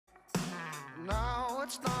Now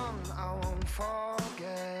it's done, I won't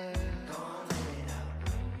forget. Gonna let it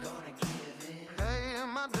out, gonna give in. Paying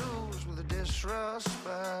my dues with a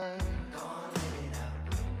disrespect. Gonna let it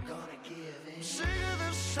out, gonna give in. Sick of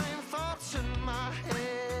the same thoughts in my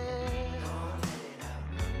head. Gonna let it out,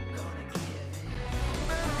 gonna give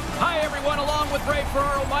in. Hi everyone, along with Ray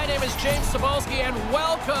Ferraro, my name is James Cebulski, and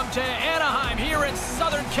welcome to Anaheim here in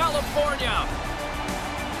Southern California.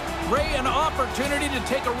 Ray, an opportunity to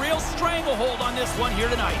take a real stranglehold on this one here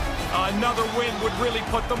tonight. Another win would really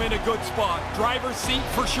put them in a good spot. Driver's seat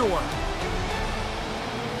for sure.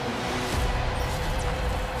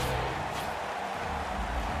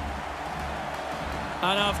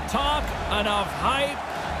 Enough talk, enough hype.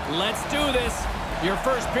 Let's do this. Your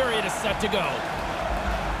first period is set to go.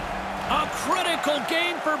 A critical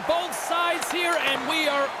game for both sides here, and we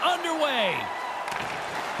are underway.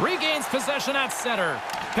 Regains possession at center.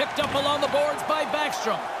 Picked up along the boards by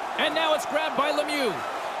Backstrom. And now it's grabbed by Lemieux.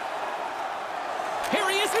 Here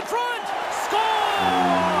he is in front.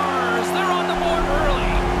 Scores! They're on the board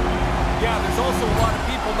early. Yeah, there's also a lot of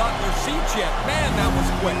people not in their seats yet. Man, that was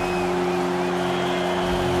quick.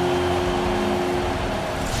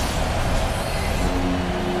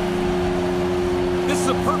 This is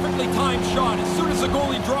a perfectly timed shot. As soon as the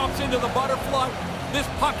goalie drops into the butterfly, this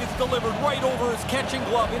puck is delivered right over his catching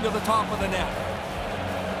glove into the top of the net.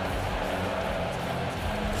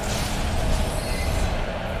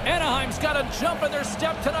 Anaheim's got a jump in their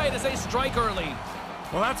step tonight as they strike early.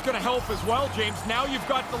 Well, that's going to help as well, James. Now you've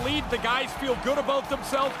got the lead. The guys feel good about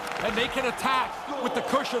themselves, and they can attack with the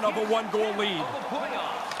cushion of a one-goal lead.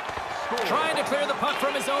 Trying to clear the puck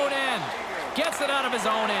from his own end. Gets it out of his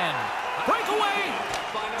own end. Breakaway!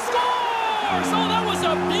 Scores! Oh, that was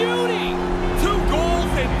a beauty! 2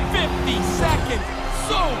 goals in 50 seconds.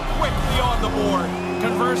 So quickly on the board.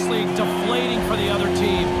 Conversely, deflating for the other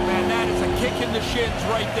team. Man, that is a kick in the shins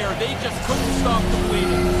right there. They just couldn't stop the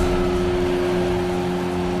bleeding.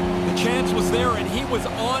 The chance was there, and he was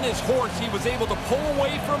on his horse. He was able to pull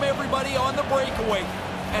away from everybody on the breakaway,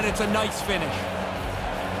 and it's a nice finish.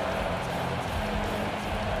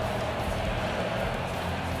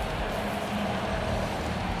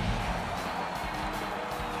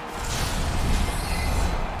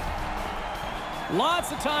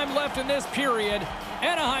 Lots of time left in this period.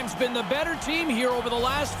 Anaheim's been the better team here over the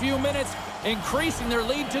last few minutes, increasing their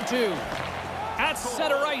lead to 2. At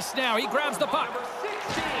center ice now, he grabs the puck.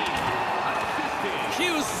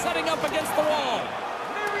 Hughes setting up against the wall.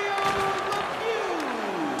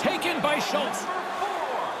 Taken by Schultz.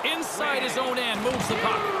 Inside his own end, moves the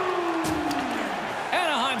puck.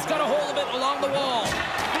 Anaheim's got a hold of it along the wall.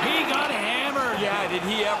 He got hammered. Yeah, did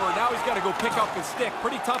he ever. Now he's got to go pick up his stick.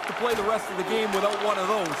 Pretty tough to play the rest of the game without one of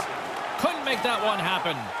those. Couldn't make that one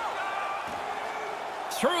happen.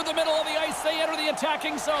 Through the middle of the ice, they enter the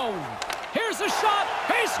attacking zone. Here's a shot.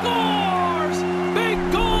 He scores! Big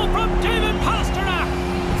goal from David Pastrnak.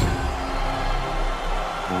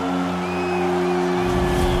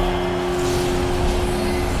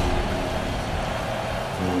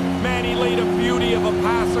 Man, he laid a beauty of a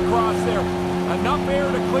pass across there. Enough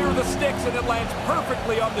air to clear the sticks, and it lands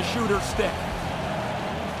perfectly on the shooter's stick.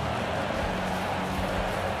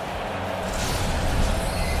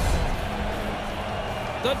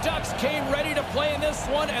 The Ducks came ready to play in this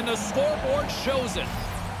one, and the scoreboard shows it.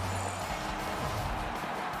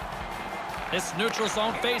 This neutral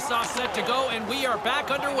zone face-off set to go, and we are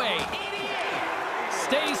back underway.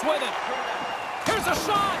 Stays with it. Here's a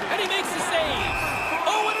shot, and he makes the save.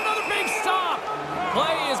 Oh, and another big stop.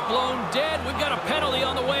 Play is blown dead. We've got a penalty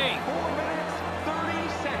on the way. 4 minutes, 30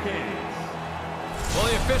 seconds. Well,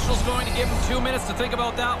 the official's going to give him 2 minutes to think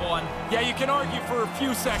about that one. Yeah, you can argue for a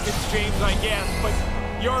few seconds, James, I guess, but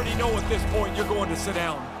you already know at this point you're going to sit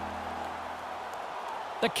down.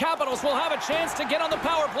 The Capitals will have a chance to get on the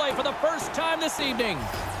power play for the first time this evening.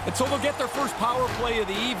 And so they'll get their first power play of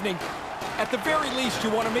the evening. At the very least,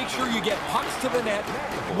 you want to make sure you get pucks to the net,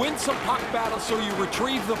 win some puck battles so you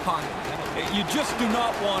retrieve the puck. You just do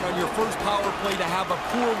not want on your first power play to have a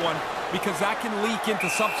poor one, because that can leak into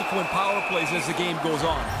subsequent power plays as the game goes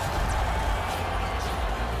on.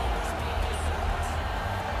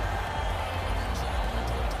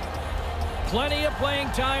 Plenty of playing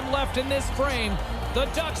time left in this frame. The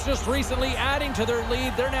Ducks just recently adding to their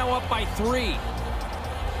lead. They're now up by 3.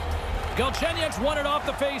 Galchenyuk's won it off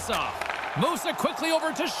the faceoff. Moves it quickly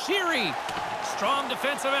over to Sheary. Strong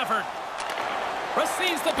defensive effort.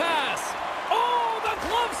 Receives the pass. Oh, the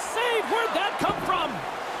glove save. Where'd that come from?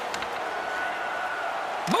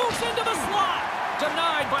 Moves into the slot.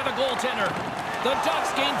 Denied by the goaltender. The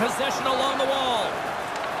Ducks gain possession along the wall.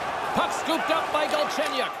 Puck scooped up by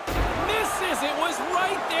Galchenyuk. misses. It was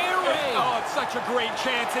right there, Ray. Oh, it's such a great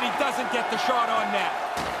chance, and he doesn't get the shot on net.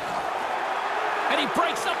 And he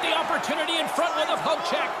breaks up the opportunity in front with a poke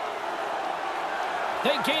check.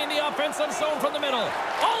 They gain the offensive zone from the middle.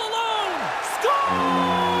 All alone!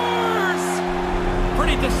 Scores!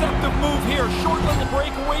 Pretty deceptive move here. Short little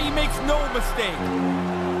breakaway. He makes no mistake.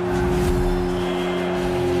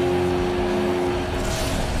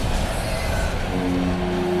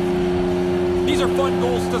 These are fun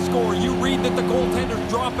goals to score. You read that the goaltender's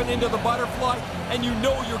dropping into the butterfly, and you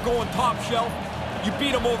know you're going top shelf. You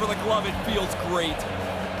beat him over the glove. It feels great.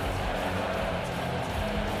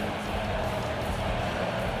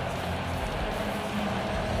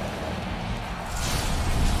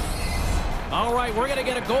 All right, we're going to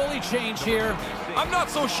get a goalie change here. I'm not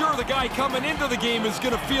so sure the guy coming into the game is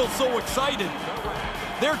going to feel so excited.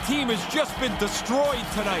 Their team has just been destroyed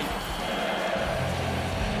tonight.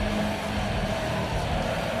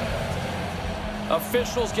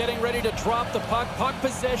 Officials getting ready to drop the puck. Puck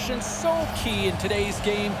possession so key in today's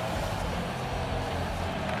game.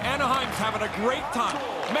 Anaheim's having a great time.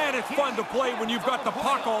 Man, it's fun to play when you've got the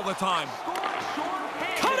puck all the time.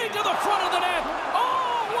 Cutting to the front of the net.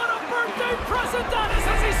 Oh, what a birthday present that is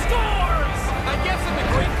as he scores! I guess in the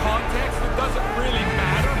great context, it doesn't really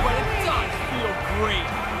matter, but it does feel great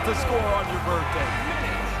to score on your birthday.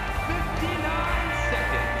 Minutes, 59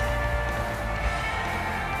 seconds.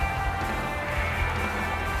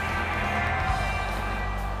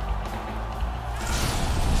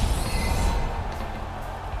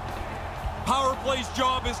 Power play's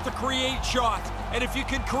job is to create shots, and if you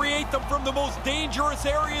can create them from the most dangerous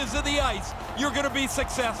areas of the ice, you're going to be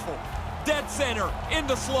successful. Dead center, in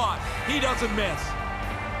the slot. He doesn't miss.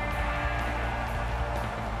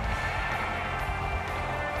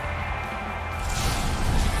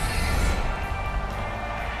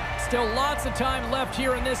 Still lots of time left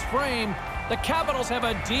here in this frame. The Capitals have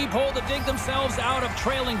a deep hole to dig themselves out of,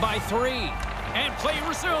 trailing by 3. And play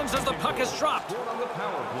resumes as the puck is dropped. On the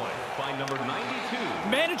power play by number 92.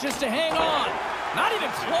 Manages to hang on. Not even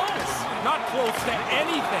close. Not close to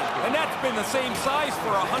anything, and that's been the same size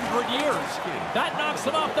for 100 years. That knocks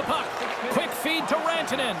him off the puck. Quick feed to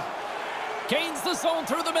Rantanen. Gains the zone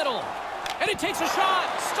through the middle. And he takes a shot.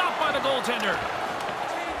 Stopped by the goaltender.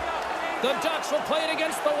 The Ducks will play it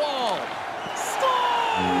against the wall.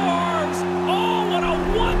 Scores! Oh, what a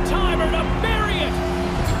one-timer to bury it!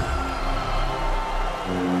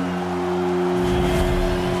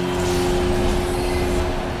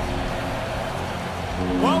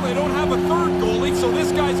 Well, they don't have a third goalie, so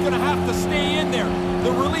this guy's going to have to stay in there.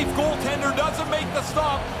 The relief goaltender doesn't make the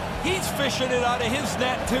stop. He's fishing it out of his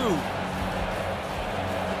net, too.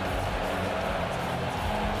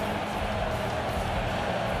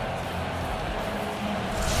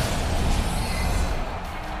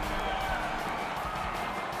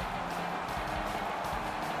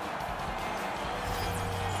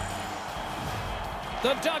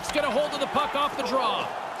 The Ducks get a hold of the puck off the draw.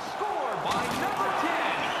 Score by number 10.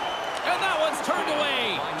 And that one's turned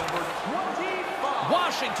away. By number 25.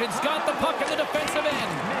 Washington's got the puck in the defensive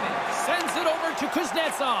end. Sends it over to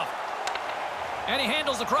Kuznetsov. And he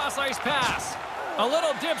handles a cross-ice pass. A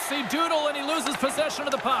little dipsy doodle, and he loses possession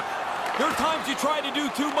of the puck. There are times you try to do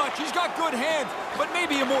too much. He's got good hands, but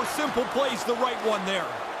maybe a more simple play's the right one there.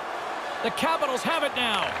 The Capitals have it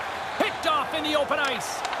now. Picked off in the open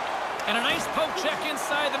ice. And a nice poke check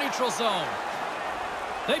inside the neutral zone.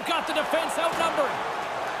 They've got the defense outnumbered.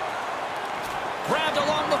 Grabbed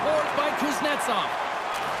along the boards by Kuznetsov.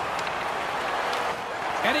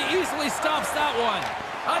 And he easily stops that one.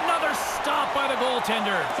 Another stop by the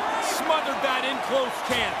goaltender. Smothered that in-close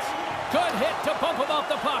chance. Good hit to bump him off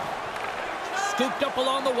the puck. Scooped up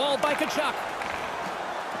along the wall by Tkachuk.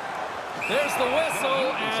 There's the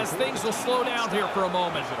whistle as things will slow down here for a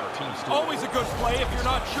moment. Always a good play if you're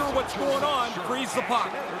not sure what's going on. Freeze the puck.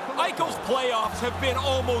 Eichel's playoffs have been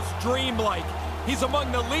almost dreamlike. He's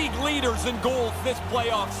among the league leaders in goals this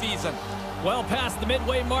playoff season. Well past the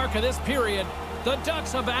midway mark of this period, the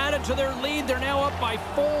Ducks have added to their lead. They're now up by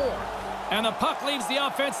 4. And the puck leaves the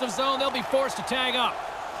offensive zone. They'll be forced to tag up.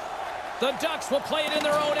 The Ducks will play it in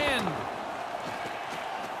their own end.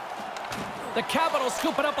 The Capitals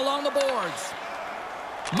scoop it up along the boards.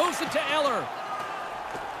 Moves it to Eller.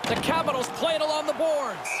 The Capitals play it along the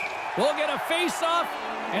boards. We'll get a face-off,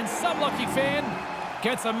 and some lucky fan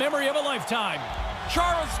gets a memory of a lifetime.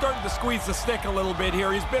 Chara's starting to squeeze the stick a little bit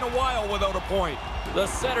here. He's been a while without a point. The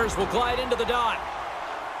setters will glide into the dot.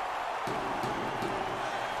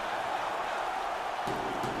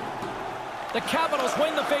 The Capitals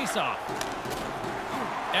win the face-off.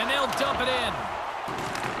 And they'll dump it in.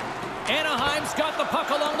 Anaheim's got the puck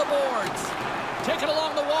along the boards. Taken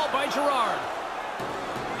along the wall by Gerard.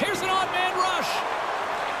 Here's an odd man rush.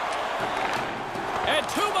 And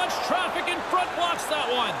too much traffic in front blocks that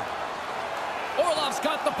one. Orlov's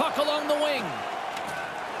got the puck along the wing.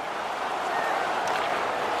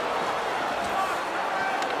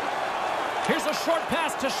 Here's a short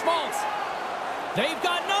pass to Schmaltz. They've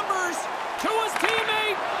got numbers to his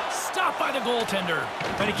teammate. Stopped by the goaltender.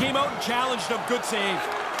 And he came out and challenged him. Good save.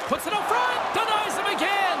 Puts it up front. Denies him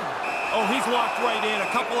again. Oh, he's walked right in.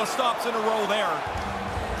 A couple of stops in a row there.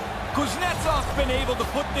 Kuznetsov's been able to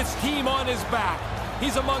put this team on his back.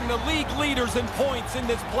 He's among the league leaders in points in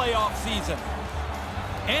this playoff season.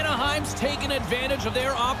 Anaheim's taken advantage of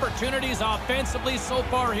their opportunities offensively so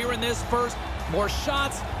far here in this first. More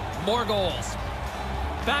shots, more goals.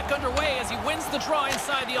 Back underway as he wins the draw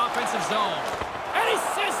inside the offensive zone. And he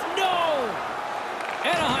says no!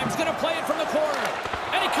 Anaheim's going to play it from the corner.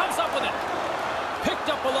 And he comes up with it. Picked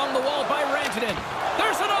up along the wall by Rantanen.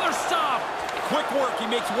 There's another stop. Quick work. He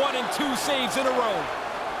makes 1 and 2 saves in a row.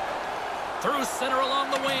 Through center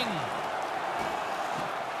along the wing.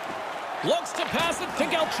 Looks to pass it to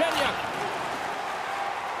Galchenyuk.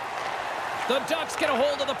 The Ducks get a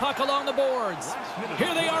hold of the puck along the boards.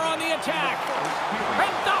 Here they are on the attack.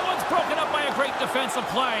 And that one's broken up by a great defensive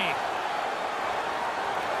play.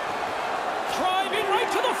 Driving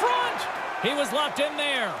right to the front. He was locked in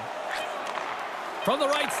there. From the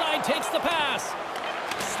right side, takes the pass.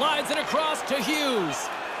 Slides it across to Hughes.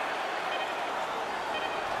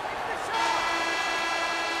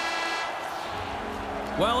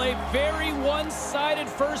 Well, a very one-sided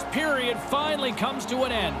first period finally comes to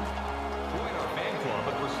an end. Join our fan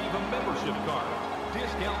club and receive a membership card,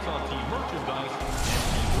 discounts on team merchandise, and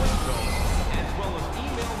team win zones, as well as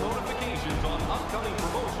email notifications on upcoming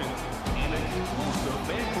promotions and exclusive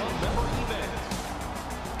fan club member events.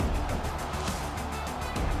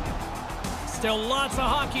 Still lots of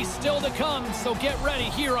hockey still to come, so get ready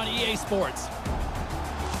here on EA Sports.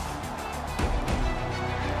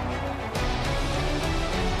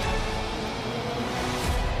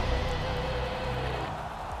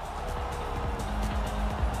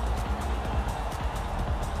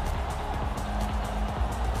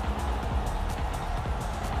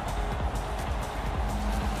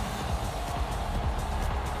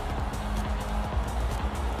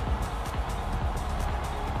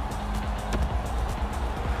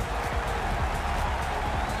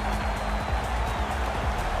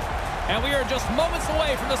 And we are just moments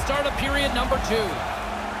away from the start of period number 2.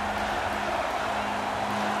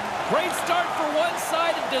 Great start for one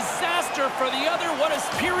side and disaster for the other. What does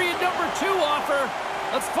period number 2 offer?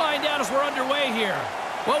 Let's find out as we're underway here.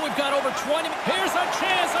 Well, we've got over 20. Here's a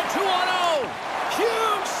chance, a 2-on-0.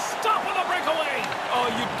 Huge stop on the breakaway.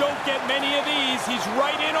 Oh, you don't get many of these. He's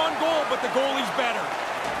right in on goal, but the goalie's better.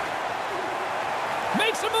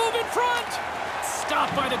 Makes a move in front.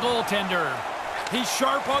 Stopped by the goaltender. He's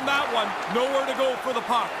sharp on that one. Nowhere to go for the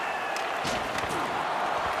puck.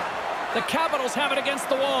 The Capitals have it against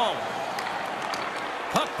the wall.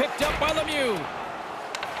 Puck picked up by Lemieux.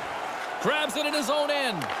 Grabs it in his own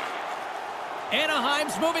end.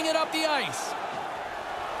 Anaheim's moving it up the ice.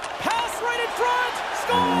 Pass right in front.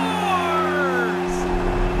 Scores!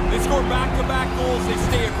 They score back-to-back goals. They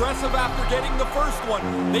stay aggressive after getting the first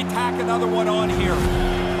one. They tack another one on here.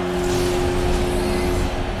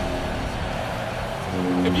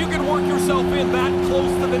 If you can work yourself in that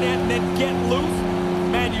close to the net and then get loose,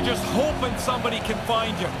 man, you're just hoping somebody can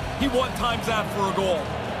find you. He one-times that for a goal.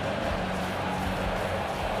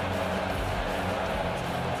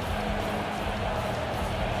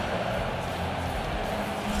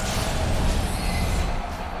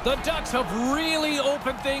 The Ducks have really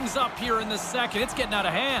opened things up here in the second. It's getting out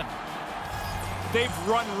of hand. They've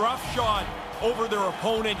run roughshod over their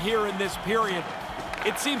opponent here in this period.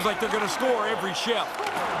 It seems like they're going to score every shift.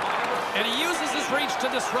 And he uses his reach to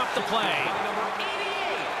disrupt the play.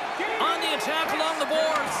 On the attack along the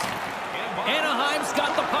boards. Anaheim's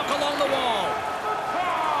got the puck along the wall.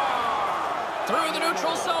 Through the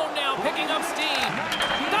neutral zone now, picking up steam.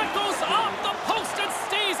 That goes off the post and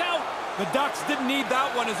stays out. The Ducks didn't need that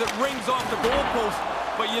one as it rings off the goalpost,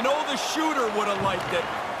 but you know the shooter would have liked it.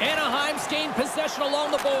 Anaheim's gained possession along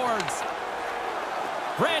the boards.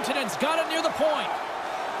 Rantanen's got it near the point.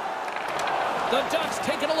 The Ducks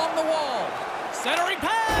take it along the wall. Centering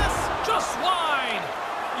pass, just wide.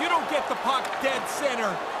 You don't get the puck dead center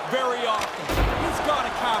very often. He's got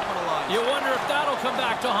to capitalize. You wonder if that'll come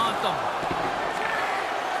back to haunt them.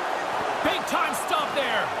 Big time stop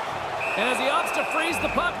there. And as he opts to freeze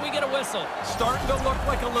the puck, we get a whistle. Starting to look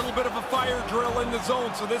like a little bit of a fire drill in the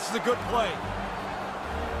zone, so this is a good play.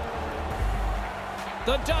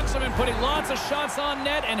 The Ducks have been putting lots of shots on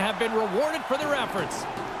net and have been rewarded for their efforts.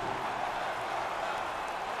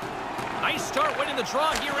 Nice start winning the draw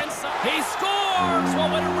here inside. He scores! Well,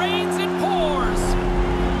 when it rains, it pours.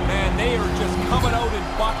 Man, they are just coming out in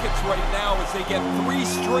buckets right now as they get 3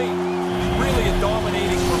 straight. Really a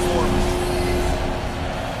dominating performance.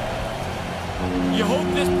 You hope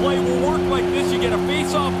this play will work like this. You get a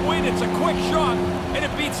face-off win. It's a quick shot, and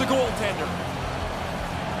it beats the goaltender.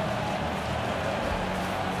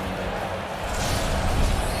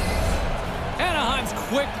 Anaheim's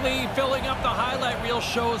quickly filling up the highlight reel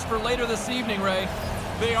shows for later this evening, Ray.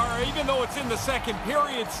 They are, even though it's in the second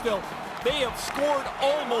period still, they have scored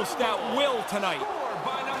almost at will tonight.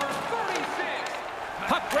 By number 36.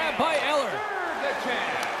 Puck grabbed by Eller. The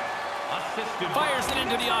chance. Assisted Fires it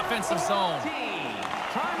into the offensive zone.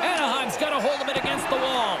 Anaheim's got a hold of it against the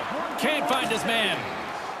wall. Can't find his man.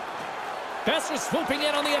 Besser swooping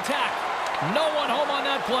in on the attack. No one home on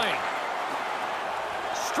that play.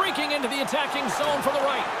 Streaking into the attacking zone for the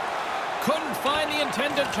right. Couldn't find the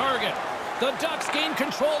intended target. The Ducks gain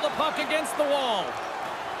control of the puck against the wall.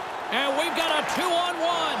 And we've got a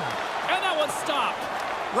 2-on-1. And that one's stopped.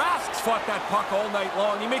 Rask's fought that puck all night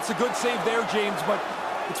long. He makes a good save there, James, but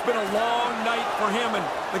it's been a long night for him, and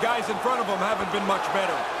the guys in front of him haven't been much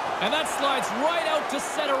better. And that slides right out to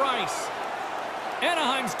center ice.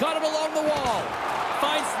 Anaheim's got it along the wall.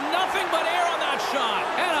 Finds nothing but air on that shot.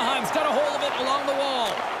 Anaheim's got a hold of it along the wall.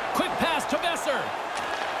 Quick pass to Besser.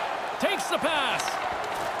 Takes the pass.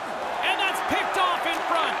 And that's picked off in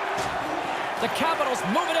front. The Capitals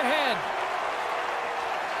move it ahead.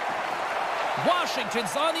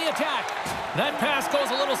 Washington's on the attack. That pass goes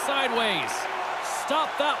a little sideways. Stop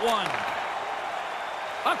that one.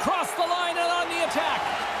 Across the line and on the attack.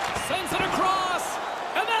 Sends it across.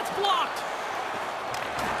 And that's blocked.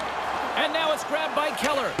 And now it's grabbed by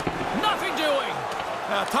Keller. Nothing doing.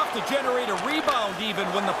 Tough to generate a rebound even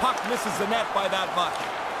when the puck misses the net by that much.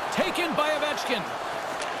 Taken by Ovechkin.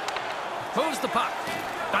 Moves the puck.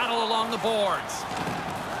 Battle along the boards.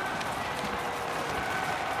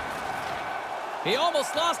 He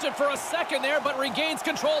almost lost it for a second there, but regains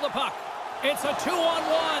control of the puck. It's a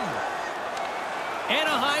 2-on-1.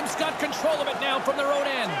 Anaheim's got control of it now from their own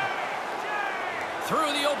end.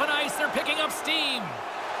 Through the open ice, they're picking up steam.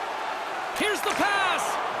 Here's the pass,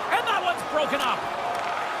 and that one's broken up.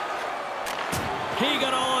 He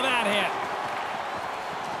got all of that hit.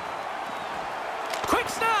 Quick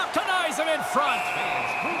snap, denies him in front. Fans,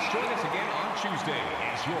 please join us again on Tuesday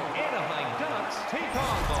as your Anaheim Ducks take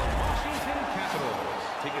on the Washington Capitals.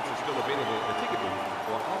 Tickets are still available at the ticket booth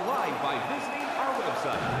or online by visiting our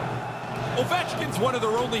website. Ovechkin's one of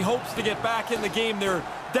their only hopes to get back in the game. Their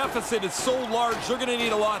deficit is so large, they're going to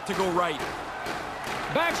need a lot to go right.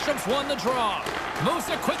 Backstrom's won the draw. Moves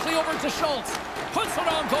it quickly over to Schultz. Puts it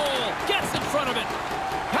on goal. Gets in front of it.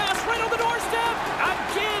 Pass right on the doorstep.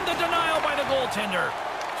 Again, the denial by the goaltender.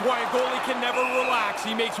 That's why a goalie can never relax.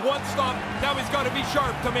 He makes one stop. Now he's got to be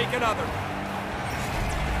sharp to make another.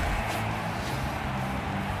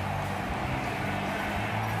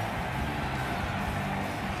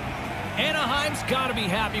 Anaheim's got to be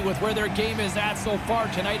happy with where their game is at so far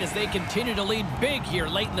tonight as they continue to lead big here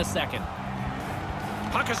late in the second.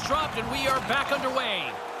 Puck is dropped and we are back underway.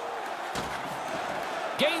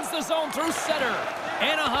 Gains the zone through center.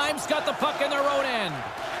 Anaheim's got the puck in their own end.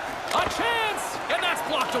 A chance, and that's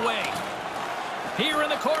blocked away. Here in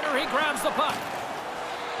the corner, he grabs the puck.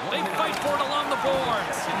 They fight for it along the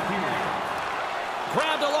boards.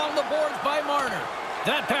 Grabbed along the boards by Marner.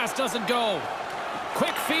 That pass doesn't go.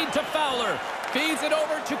 Quick feed to Fowler. Feeds it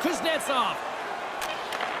over to Kuznetsov.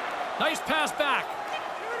 Nice pass back.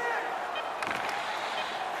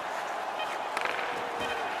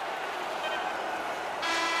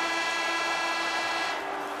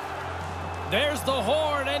 There's the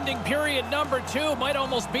horn ending period number 2. Might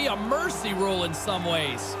almost be a mercy rule in some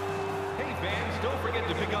ways. Hey fans, don't forget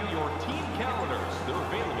to pick up your team calendars. They're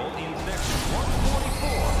available in section 144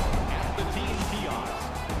 at the team kiosk.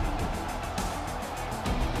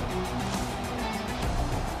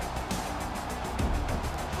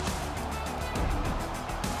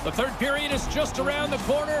 The third period is just around the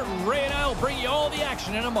corner. Ray and I will bring you all the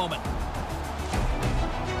action in a moment.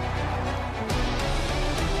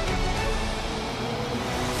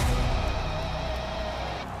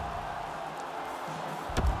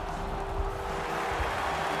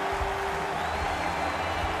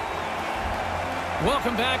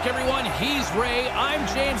 Welcome back, everyone. He's Ray, I'm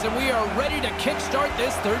James, and we are ready to kickstart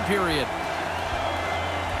this third period.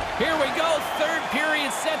 Here we go, third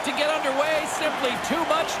period set to get underway. Simply too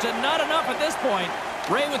much to not enough at this point.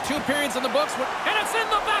 Ray with 2 periods in the books, and it's in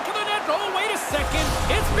the back of the net. Oh, wait a second.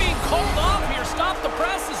 It's being called off here. Stop the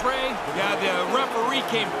presses, Ray. Yeah, the referee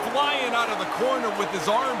came flying out of the corner with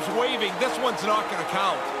his arms waving. This one's not going to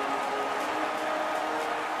count.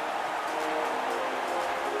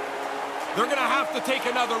 They're going to have to take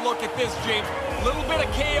another look at this, James. A little bit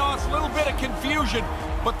of chaos, a little bit of confusion,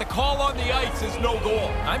 but the call on the ice is no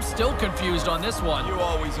goal. I'm still confused on this one. You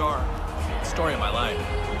always are. Story of my life.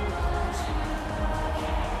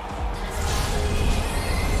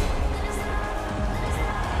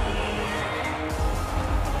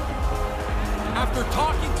 After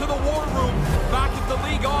talking to the war room back at the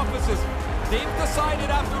league offices, they've decided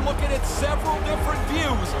after looking at several different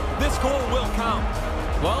views, this goal will count.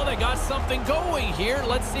 Well, they got something going here.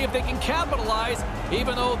 Let's see if they can capitalize,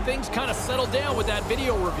 even though things kind of settled down with that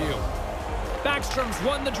video review. Backstrom's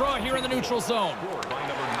won the draw here in the neutral zone.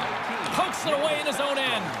 Pokes it away in his own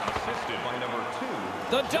end.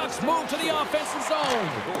 The Ducks move to the offensive zone.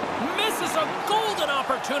 Misses a golden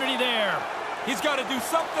opportunity there. He's got to do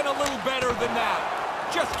something a little better than that.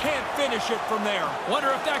 Just can't finish it from there.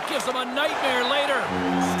 Wonder if that gives him a nightmare later.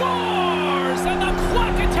 Scores! And the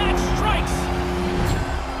clock attack strikes!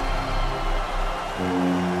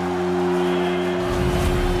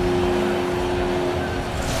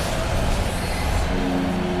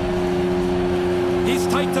 He's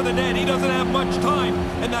tight to the net. He doesn't have much time.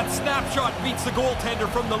 And that snapshot beats the goaltender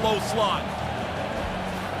from the low slot.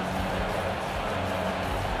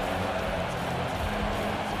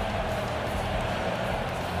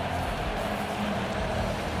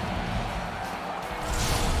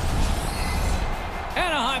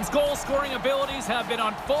 Anaheim's goal-scoring abilities have been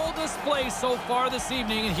on full display so far this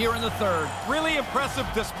evening and here in the third. Really impressive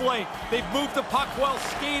display. They've moved the puck well,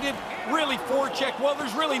 skated, really forechecked. Well,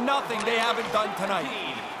 there's really nothing they haven't done tonight.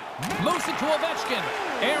 Moves it to Ovechkin.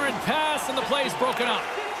 Aaron pass, and the play's broken up.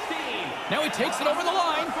 Now he takes it over the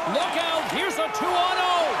line. Look out. Here's a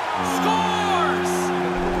 2-on-0. Scores!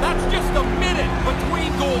 That's just a minute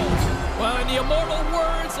between goals. Well, in the immortal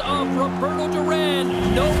words of Roberto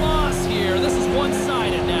Duran, no loss here. This is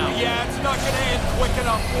one-sided now. Yeah, it's not going to end quick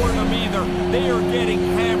enough for them either. They are getting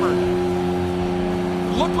hammered.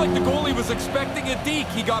 Looked like the goalie was expecting a deke.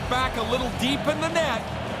 He got back a little deep in the net,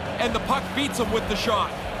 and the puck beats him with the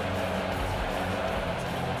shot.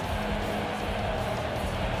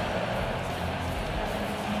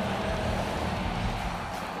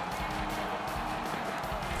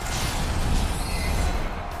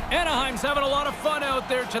 Anaheim's having a lot of fun out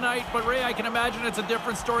there tonight, but Ray, I can imagine it's a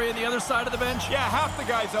different story on the other side of the bench. Yeah, half the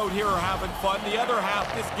guys out here are having fun. The other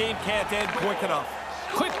half, this game can't end quick enough.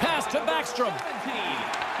 Quick pass to Backstrom.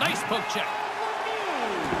 Nice poke check.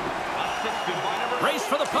 Race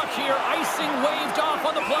for the puck here. Icing waved off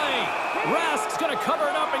on the play. Rask's going to cover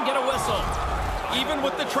it up and get a whistle. Even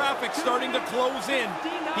with the traffic starting to close in,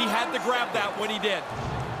 he had to grab that when he did.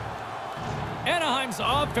 Anaheim's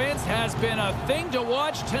offense has been a thing to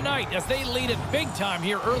watch tonight as they lead it big time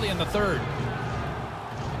here early in the third.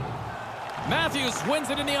 Matthews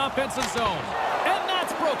wins it in the offensive zone. And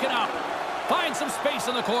that's broken up. Finds some space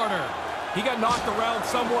in the corner. He got knocked around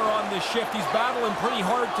somewhere on this shift. He's battling pretty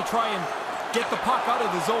hard to try and get the puck out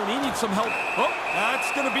of the zone. He needs some help. Oh,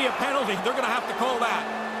 that's going to be a penalty. They're going to have to call that.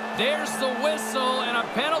 There's the whistle, and a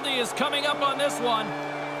penalty is coming up on this one.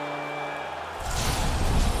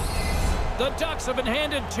 The Ducks have been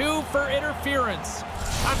handed 2 for interference.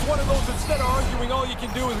 That's one of those, instead of arguing, all you can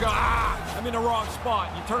do is go, I'm in the wrong spot.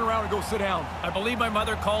 You turn around and go sit down. I believe my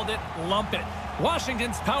mother called it lump it.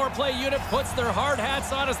 Washington's power play unit puts their hard hats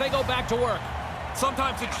on as they go back to work.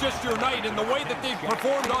 Sometimes it's just your night, and the way that they've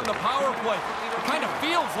performed on the power play, it kind of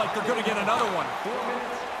feels like they're going to get another one. 4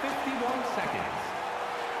 minutes, 51 seconds.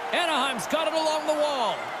 Anaheim's got it along the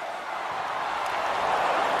wall.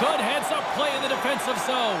 Good heads-up play in the defensive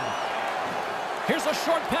zone. Here's a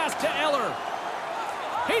short pass to Eller.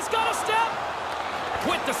 He's got a step.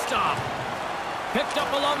 With the stop. Picked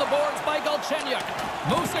up along the boards by Galchenyuk.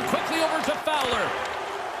 Moves it quickly over to Fowler.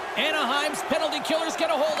 Anaheim's penalty killers get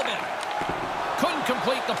a hold of it. Couldn't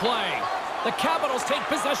complete the play. The Capitals take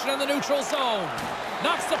possession in the neutral zone.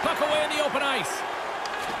 Knocks the puck away in the open ice.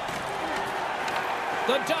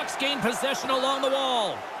 The Ducks gain possession along the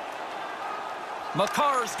wall.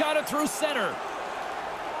 Makar's got it through center.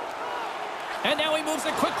 And now he moves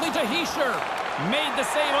it quickly to Hischier. Made the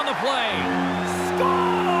save on the play.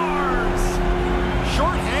 Scores!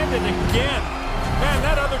 Short-handed again. Man,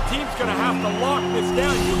 that other team's going to have to lock this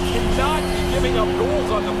down. You cannot be giving up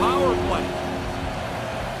goals on the power play.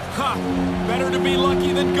 Better to be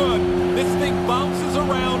lucky than good. This thing bounces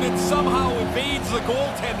around and somehow evades the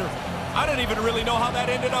goaltender. I don't even really know how that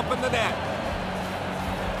ended up in the net.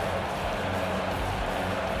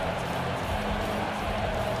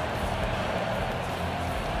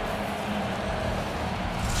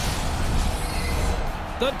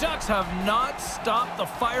 The Ducks have not stopped the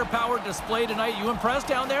firepower display tonight. You impressed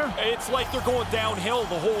down there? It's like they're going downhill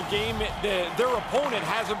the whole game. Their opponent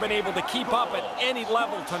hasn't been able to keep up at any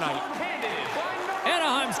level tonight.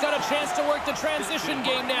 Anaheim's got a chance to work the transition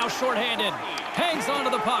game now, shorthanded. Hangs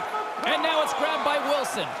onto the puck. And now it's grabbed by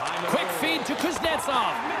Wilson. Quick feed to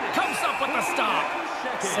Kuznetsov. Comes up with the stop.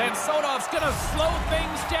 Samsonov's going to slow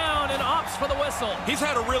things down and opts for the whistle. He's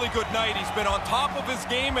had a really good night. He's been on top of his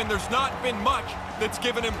game, and there's not been much that's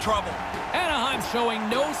given him trouble. Anaheim showing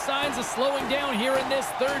no signs of slowing down here in this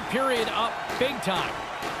third period, up big time.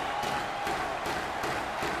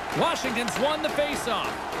 Washington's won the faceoff.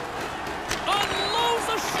 Unloads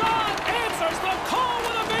a shot. Answers the call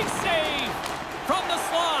with a big save. From the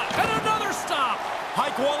slot. And another stop.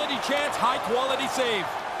 High-quality chance, high-quality save.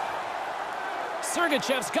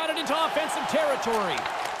 Sergachev's got it into offensive territory.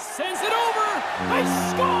 Sends it over. They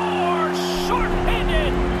score!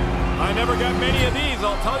 Short-handed. I never got many of these,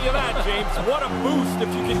 I'll tell you that, James. What a boost if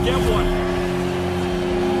you can get one.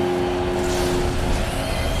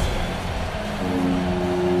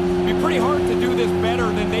 It'd be pretty hard to do this better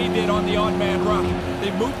than they did on the odd man rush.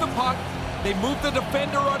 They moved the puck, they moved the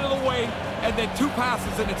defender out of the way, and then 2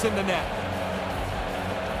 passes and it's in the net.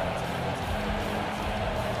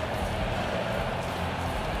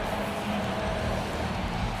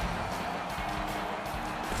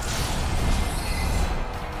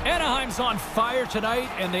 Anaheim's on fire tonight,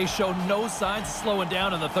 and they show no signs of slowing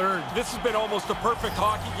down in the third. This has been almost a perfect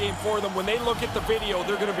hockey game for them. When they look at the video,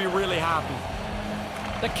 they're going to be really happy.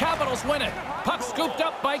 The Capitals win it. Puck scooped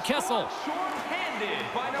up by Kessel.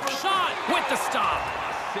 Shot with the stop.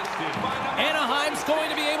 Anaheim's going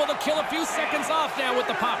to be able to kill a few seconds off now with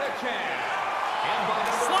the puck.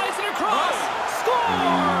 Slides it across.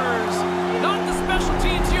 Scores! Not the special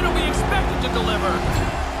teams unit we expected to deliver.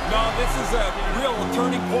 No, this is a real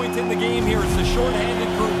turning point in the game here. It's the short-handed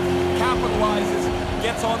group capitalizes,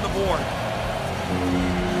 gets on the board.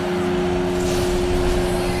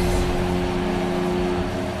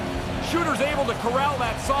 Shooter's able to corral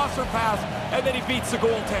that saucer pass, and then he beats the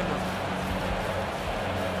goaltender.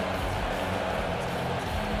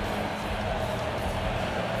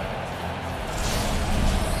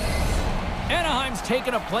 Anaheim's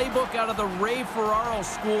taken a playbook out of the Ray Ferraro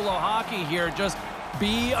school of hockey here. Just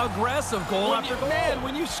be aggressive, goal after goal. Man,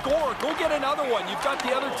 when you score, go get another one. You've got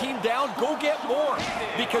the other team down, go get more.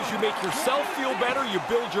 Because you make yourself feel better, you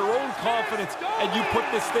build your own confidence, and you put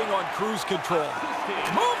this thing on cruise control.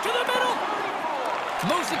 Move to the middle.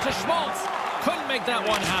 Moves it to Schmaltz. Couldn't make that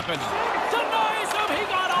one happen. Denies him. He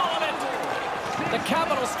got all of it. The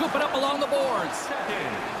Capitals scoop it up along the boards.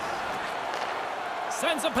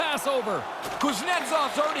 Sends a pass over.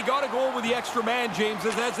 Kuznetsov's already got a goal with the extra man, James,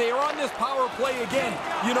 as they are on this power play again.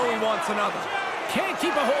 You know he wants another. Can't keep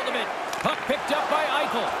a hold of it. Puck picked up by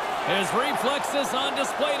Eichel. His reflexes on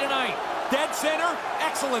display tonight. Dead center,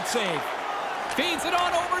 excellent save. Feeds it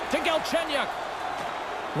on over to Galchenyuk.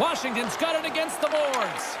 Washington's got it against the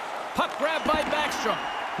boards. Puck grabbed by Backstrom.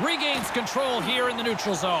 Regains control here in the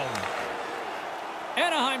neutral zone.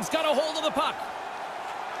 Anaheim's got a hold of the puck.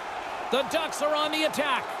 The Ducks are on the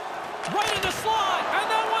attack. Right in the slot, and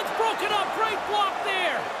that one's broken up. Great block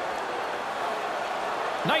there.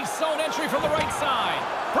 Nice zone entry from the right side.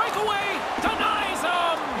 Breakaway, denies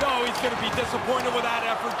him. No, he's going to be disappointed with that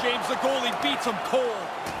effort, James. The goalie beats him cold.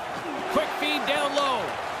 Quick feed down low.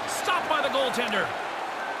 Stopped by the goaltender.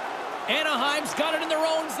 Anaheim's got it in their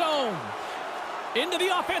own zone. Into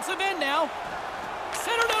the offensive end now.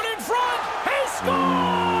 Centered out in front. He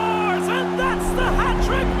scores! And that's the hat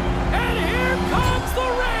trick. And here comes the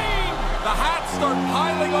rain. The hats start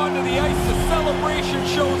piling onto the ice. The celebration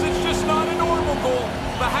shows it's just not a normal goal.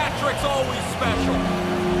 The hat trick's always special.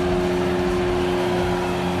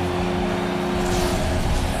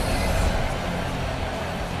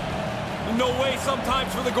 No way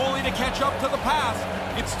sometimes for the goalie to catch up to the pass.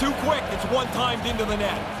 It's too quick. It's one-timed into the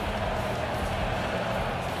net.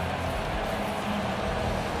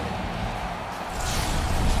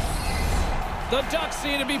 The Ducks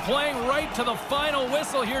seem to be playing right to the final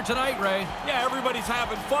whistle here tonight, Ray. Yeah, everybody's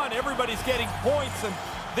having fun. Everybody's getting points, and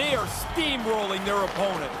they are steamrolling their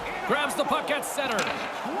opponent. Grabs the puck at center.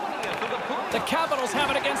 The Capitals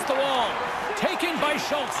have it against the wall. Taken by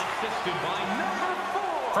Schultz.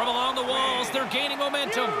 From along the walls, they're gaining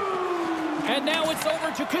momentum. And now it's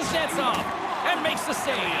over to Kuznetsov. And makes the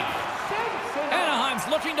save. Anaheim's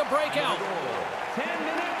looking to break out.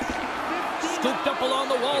 Scooped up along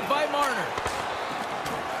the wall by Marner.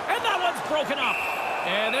 And that one's broken up.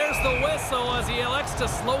 And there's the whistle as he elects to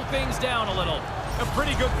slow things down a little. A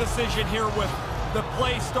pretty good decision here with the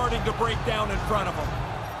play starting to break down in front of him.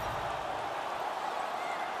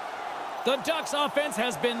 The Ducks offense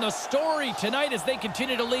has been the story tonight as they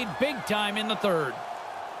continue to lead big time in the third.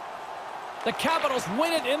 The Capitals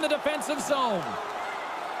win it in the defensive zone.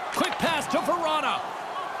 Quick pass to Verona.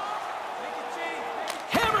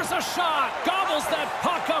 Hammers a shot. Gobbles that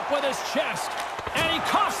puck up with his chest. And he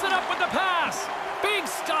coughs it up with the pass. Big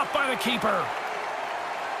stop by the keeper.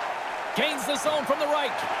 Gains the zone from the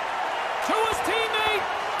right. To his teammate.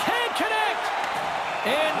 Can't connect.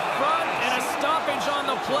 In front, and a stoppage on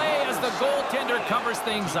the play as the goaltender covers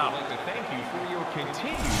things up. I'd like to thank you for your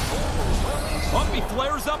continued overwhelming Up, he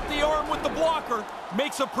flares up the arm with the blocker.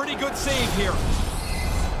 Makes a pretty good save here.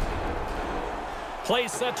 Play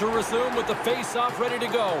set to resume with the face-off ready to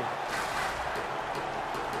go.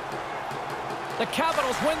 The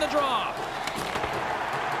Capitals win the draw.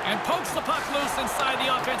 And pokes the puck loose inside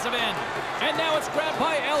the offensive end. And now it's grabbed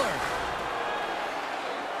by Eller.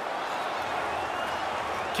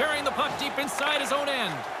 Carrying the puck deep inside his own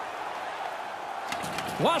end.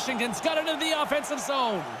 Washington's got it into the offensive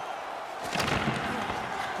zone.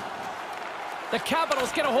 The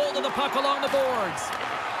Capitals get a hold of the puck along the boards.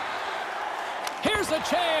 Here's a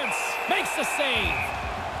chance. Makes the save.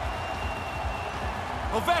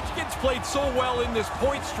 Ovechkin's played so well in this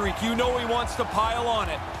point streak, you know he wants to pile on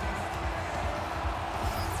it.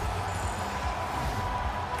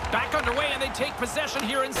 Back underway, and they take possession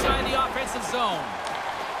here inside the offensive zone.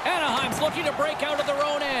 Anaheim's looking to break out of their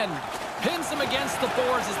own end. Pins them against the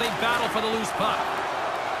boards as they battle for the loose puck.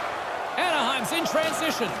 Anaheim's in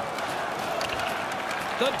transition.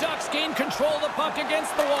 The Ducks gain control of the puck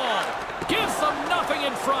against the wall. Gives them nothing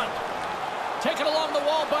in front. Taken along the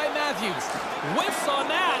wall by Matthews. Whiffs on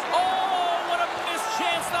that. Oh, what a missed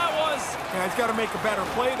chance that was. Yeah, he's got to make a better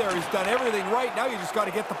play there. He's done everything right. Now you just got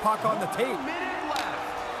to get the puck on the tape.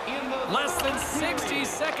 Less than 60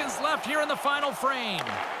 seconds left here in the final frame.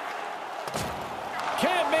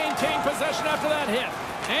 Can't maintain possession after that hit.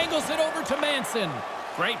 Angles it over to Manson.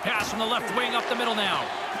 Great pass from the left wing up the middle now.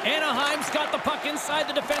 Anaheim's got the puck inside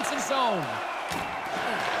the defensive zone.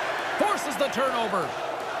 Forces the turnover.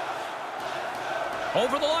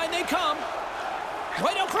 Over the line they come.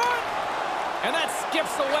 Right up front. And that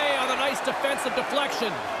skips away on a nice defensive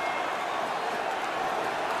deflection.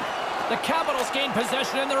 The Capitals gain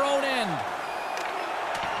possession in their own end.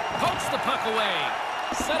 Pokes the puck away.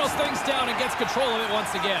 Settles things down and gets control of it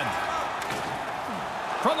once again.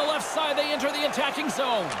 From the left side, they enter the attacking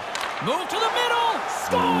zone. Move to the middle.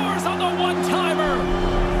 Scores on the one-timer.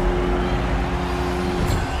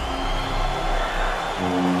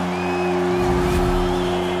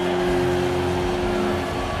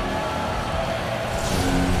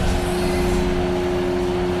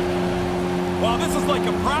 Wow, this is like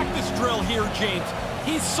a practice drill here, James.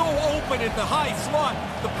 He's so open at the high slot.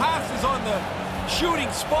 The pass is on the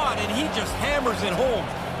shooting spot, and he just hammers it home.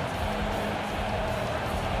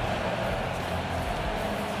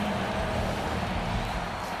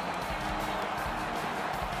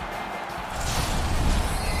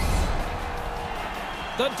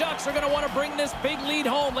 The Ducks are going to want to bring this big lead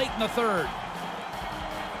home late in the third.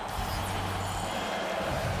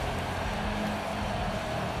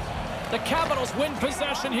 The Capitals win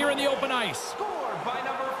possession here in the open ice. scored by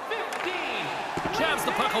number 15. Jabs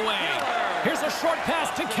the puck away. Here's a short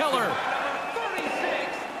pass to Keller. Number 36.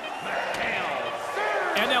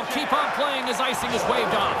 And they'll keep on playing as icing is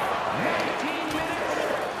waved off. 19 minutes,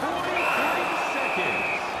 43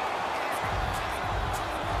 seconds.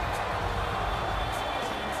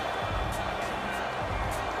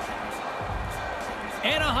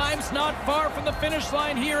 Anaheim's not far from the finish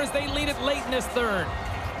line here as they lead it late in this third.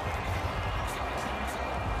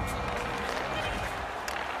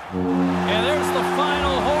 And there's the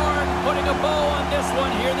final horn, putting a bow on this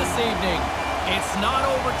one here this evening. It's not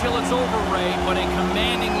over till it's over, Ray, but a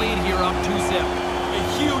commanding lead here up 2-0. A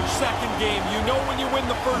huge second game. You know when you win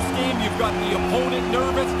the first game, you've got the opponent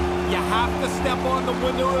nervous. You have to step on them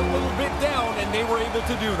when they're a little bit down, and they were able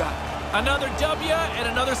to do that. Another W and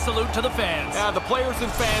another salute to the fans. Yeah, the players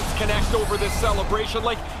and fans connect over this celebration.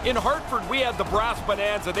 Like in Hartford, we had the Brass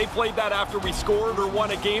Bonanza. They played that after we scored or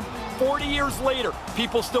won a game. 40 years later,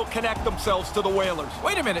 people still connect themselves to the Whalers.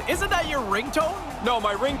 Wait a minute, isn't that your ringtone? No,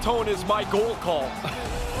 my ringtone is my goal call.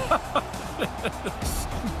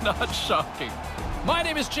 Not shocking. My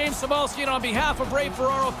name is James Cybulski, and on behalf of Ray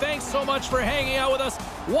Ferraro, thanks so much for hanging out with us.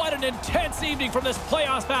 What an intense evening from this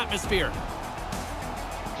playoff atmosphere.